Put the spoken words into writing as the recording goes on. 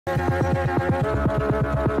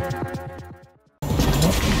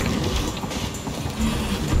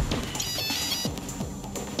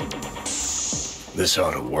This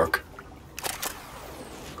ought to work.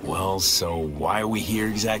 Well, so why are we here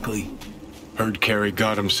exactly? Heard Kerry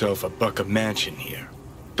got himself a buck a mansion here.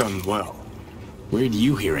 Done well. Where'd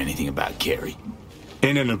you hear anything about Kerry?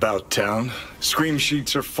 In and about town. Scream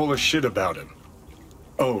sheets are full of shit about him.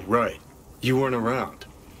 Oh, right. You weren't around.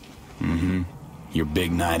 Mm-hmm. Your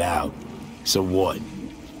big night out. So what?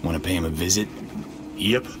 Want to pay him a visit?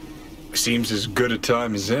 Yep. Seems as good a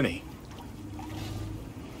time as any.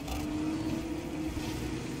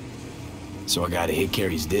 So I gotta hit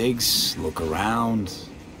Kerry's digs, look around,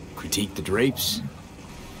 critique the drapes?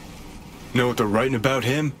 Know what they're writing about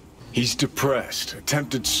him? He's depressed,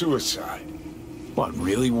 attempted suicide. What,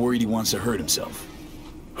 really worried he wants to hurt himself?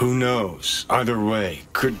 Who knows? Either way,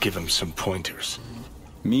 could give him some pointers.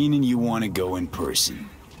 Meaning you want to go in person.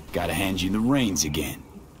 Gotta hand you the reins again.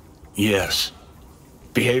 Yes.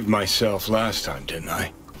 Behaved myself last time, didn't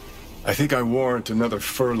I? I think I warrant another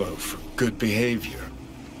furlough for good behavior.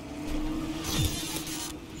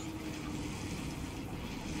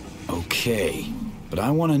 Okay, but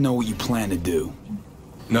I want to know what you plan to do.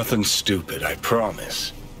 Nothing stupid, I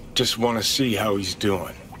promise. Just want to see how he's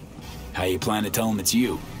doing. How you plan to tell him it's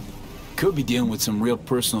you? Could be dealing with some real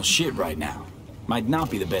personal shit right now. Might not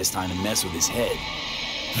be the best time to mess with his head.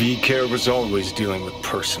 V-Care was always dealing with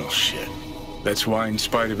personal shit. That's why, in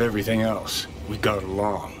spite of everything else, we got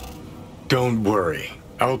along. Don't worry.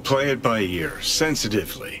 I'll play it by ear,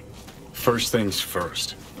 sensitively. First things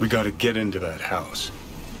first. We gotta get into that house.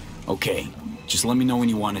 Okay, just let me know when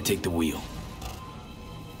you want to take the wheel.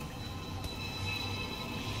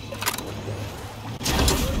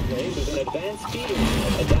 Is an advanced feeding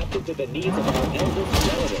adapted to the needs of our eldest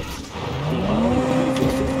relatives. The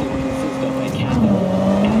all-inclusive system consists of mechanical,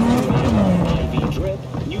 IV drip,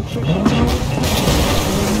 nutrition tube,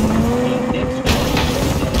 and next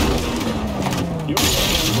you're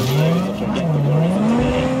going to forget the worries of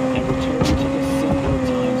today and return to the simpler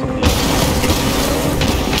times of the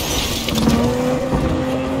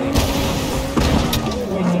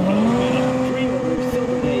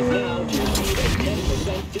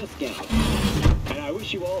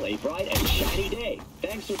you all a bright and shiny day.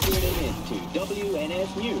 Thanks for tuning in to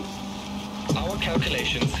WNS News. Our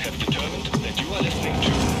calculations have determined that you are listening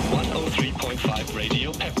to 103.5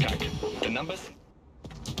 Radio Pepcac. The numbers...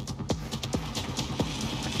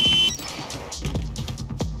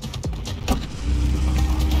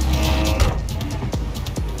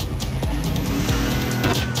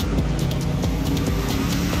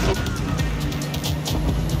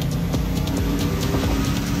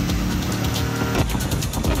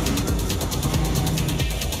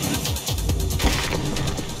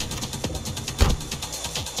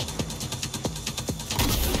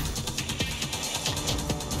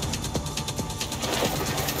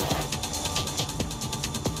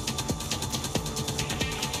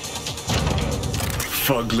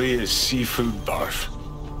 Fugly as seafood barf.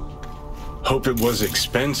 Hope it was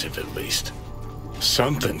expensive, at least.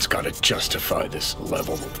 Something's gotta justify this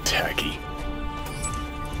level of tacky.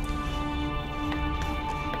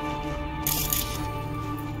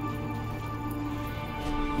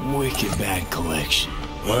 Wicked bad collection.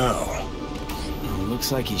 Well...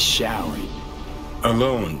 Looks like he's showering.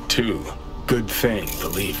 Alone, too. Good thing,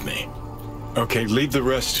 believe me. Okay, leave the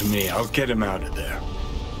rest to me. I'll get him out of there.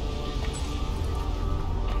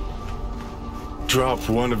 Drop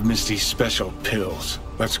one of Misty's special pills.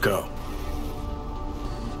 Let's go.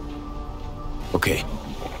 Okay.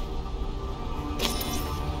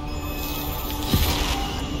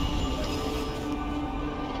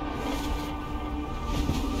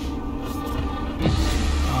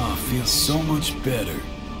 Oh, feels so much better.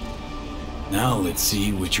 Now let's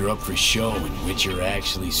see which are up for show and which are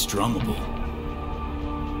actually strummable.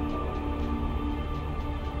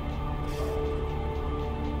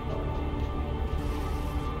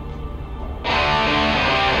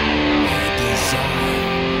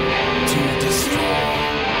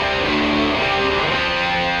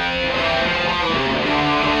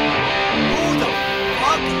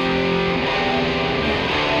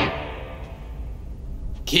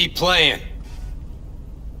 Keep playing.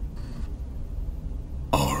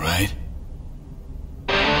 All right.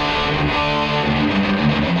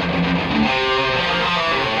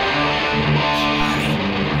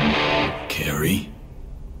 Kerry?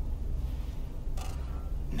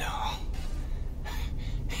 No.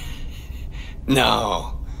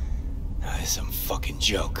 No. That is some fucking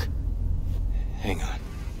joke. Hang on.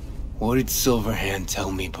 What did Silverhand tell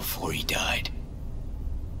me before he died?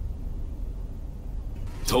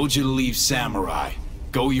 Told you to leave Samurai.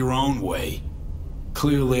 Go your own way.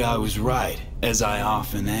 Clearly I was right, as I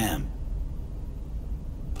often am.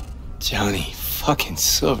 Johnny fucking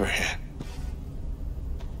Silverhand.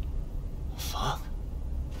 Fuck.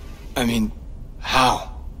 I mean,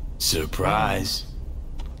 how? Surprise.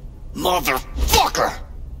 Motherfucker!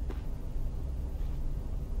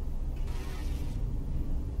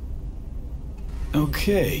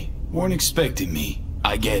 Okay, weren't expecting me.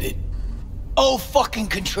 I get it. Oh, fucking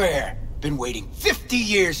contraire. Been waiting 50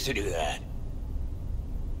 years to do that.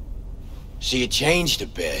 She had changed a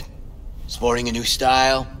bit. Sporting a new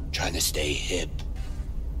style, trying to stay hip.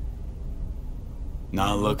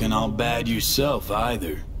 Not looking all bad yourself,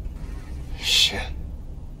 either. Shit.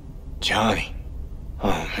 Johnny.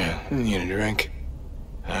 Oh, man, I need a drink.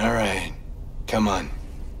 Alright. Come on.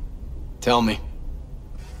 Tell me.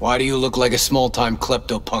 Why do you look like a small-time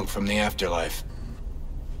klepto-punk from the afterlife?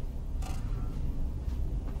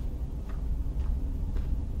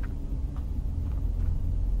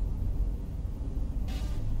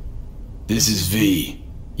 This is V.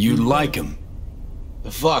 You'd like him.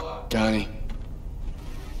 The fuck, Johnny?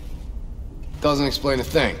 Doesn't explain a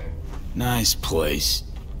thing. Nice place.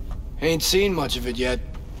 Ain't seen much of it yet.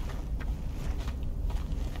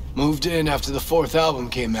 Moved in after the 4th album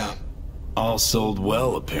came out. All sold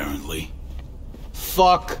well, apparently.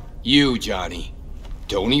 Fuck you, Johnny.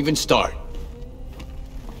 Don't even start.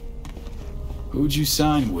 Who'd you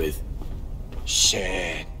sign with?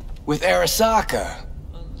 Shit. With Arasaka.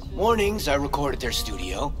 Mornings, I record at their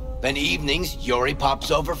studio. Then evenings, Yori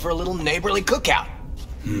pops over for a little neighborly cookout.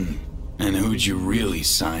 And who'd you really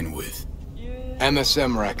sign with?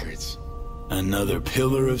 MSM Records. Another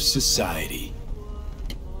pillar of society.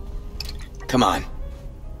 Come on.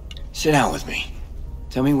 Sit down with me.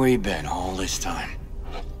 Tell me where you've been all this time.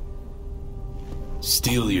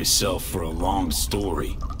 Steel yourself for a long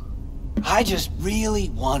story. I just really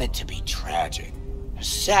want it to be tragic.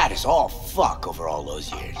 Sad as all fuck over all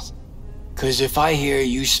those years. 'Cause if I hear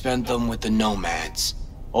you spent them with the nomads,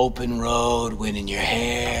 open road, wind in your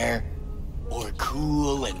hair, or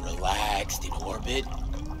cool and relaxed in orbit,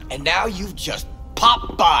 and now you've just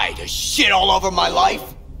popped by to shit all over my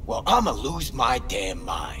life, well, I'ma lose my damn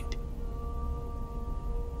mind.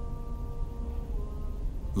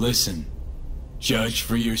 Listen, judge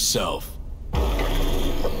for yourself.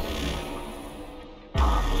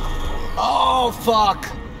 Oh, fuck!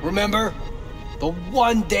 Remember? The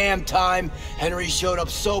one damn time Henry showed up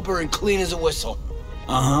sober and clean as a whistle.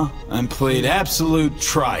 Uh-huh, and played absolute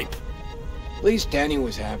tripe. At least Danny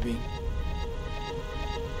was happy.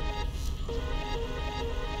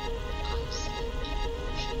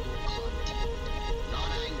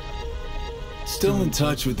 Still in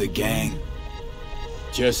touch with the gang?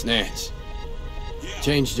 Just Nance.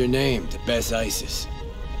 Changed her name to Bess Isis.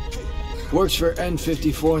 Works for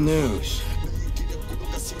N54 News.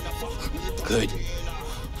 Could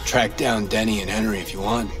track down Denny and Henry if you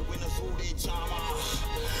want.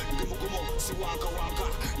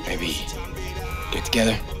 Maybe get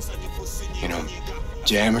together? You know,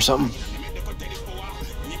 jam or something?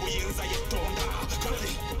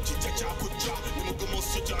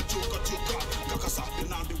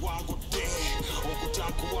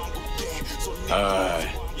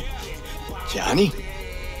 Johnny?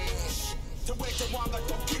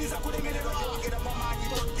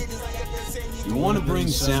 You want to bring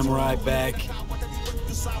Samurai back?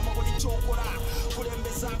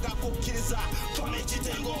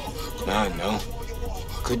 No.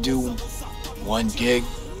 Could do one gig,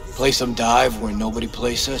 play some dive where nobody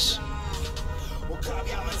plays us.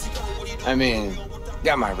 I mean,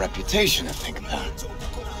 got my reputation to think about.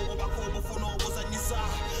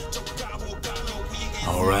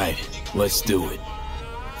 All right, let's do it.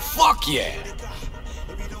 Fuck yeah!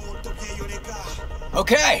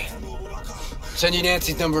 Okay. Send you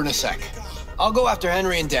Nancy's number in a sec. I'll go after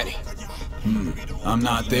Henry and Denny. I'm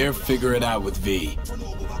not there, figure it out with V.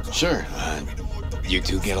 Sure. You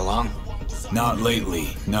two get along? Not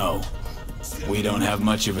lately, no. We don't have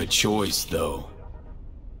much of a choice, though.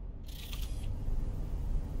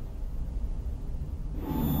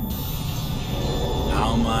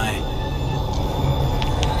 How am I?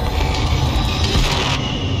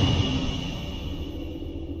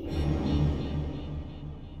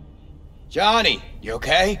 Johnny, you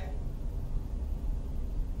okay?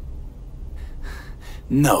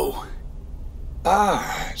 No.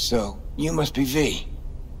 Ah, so you must be V.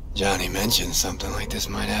 Johnny mentioned something like this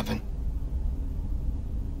might happen.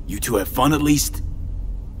 You two have fun at least?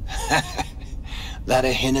 That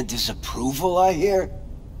a hint of disapproval, I hear?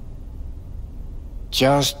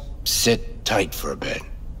 Just sit tight for a bit.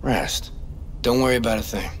 Rest. Don't worry about a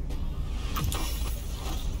thing.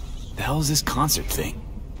 The hell is this concert thing?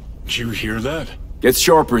 Did you hear that? Gets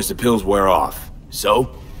sharper as the pills wear off.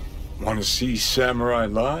 So? Want to see Samurai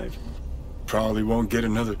live? Probably won't get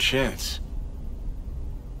another chance.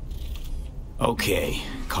 Okay,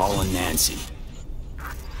 calling Nancy.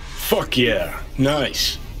 Fuck yeah,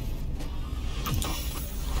 nice.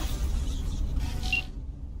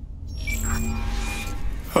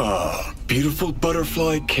 Ah, beautiful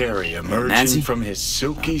butterfly Kerry emerging Nancy? from his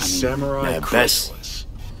silky samurai chrysalis.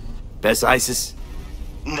 Best ISIS?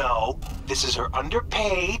 No, this is her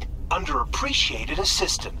underpaid, underappreciated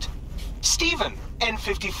assistant. Steven,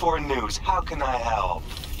 N54 News, how can I help?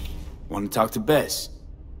 Want to talk to Bess?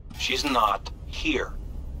 She's not here.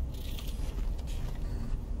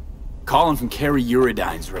 Calling from Kerry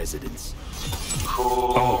Uridine's residence.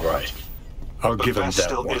 Cool. All right, I'll But give him Bess that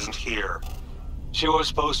still one. isn't here. She was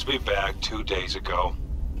supposed to be back 2 days ago.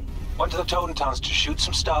 Went to the Totentowns to shoot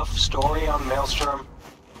some stuff, story on Maelstrom.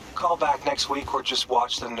 Call back next week or just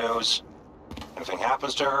watch the news. Anything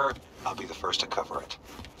happens to her, I'll be the first to cover it.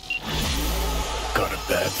 Got a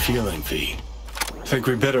bad feeling, V. Think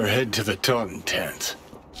we better head to the Taunton tent.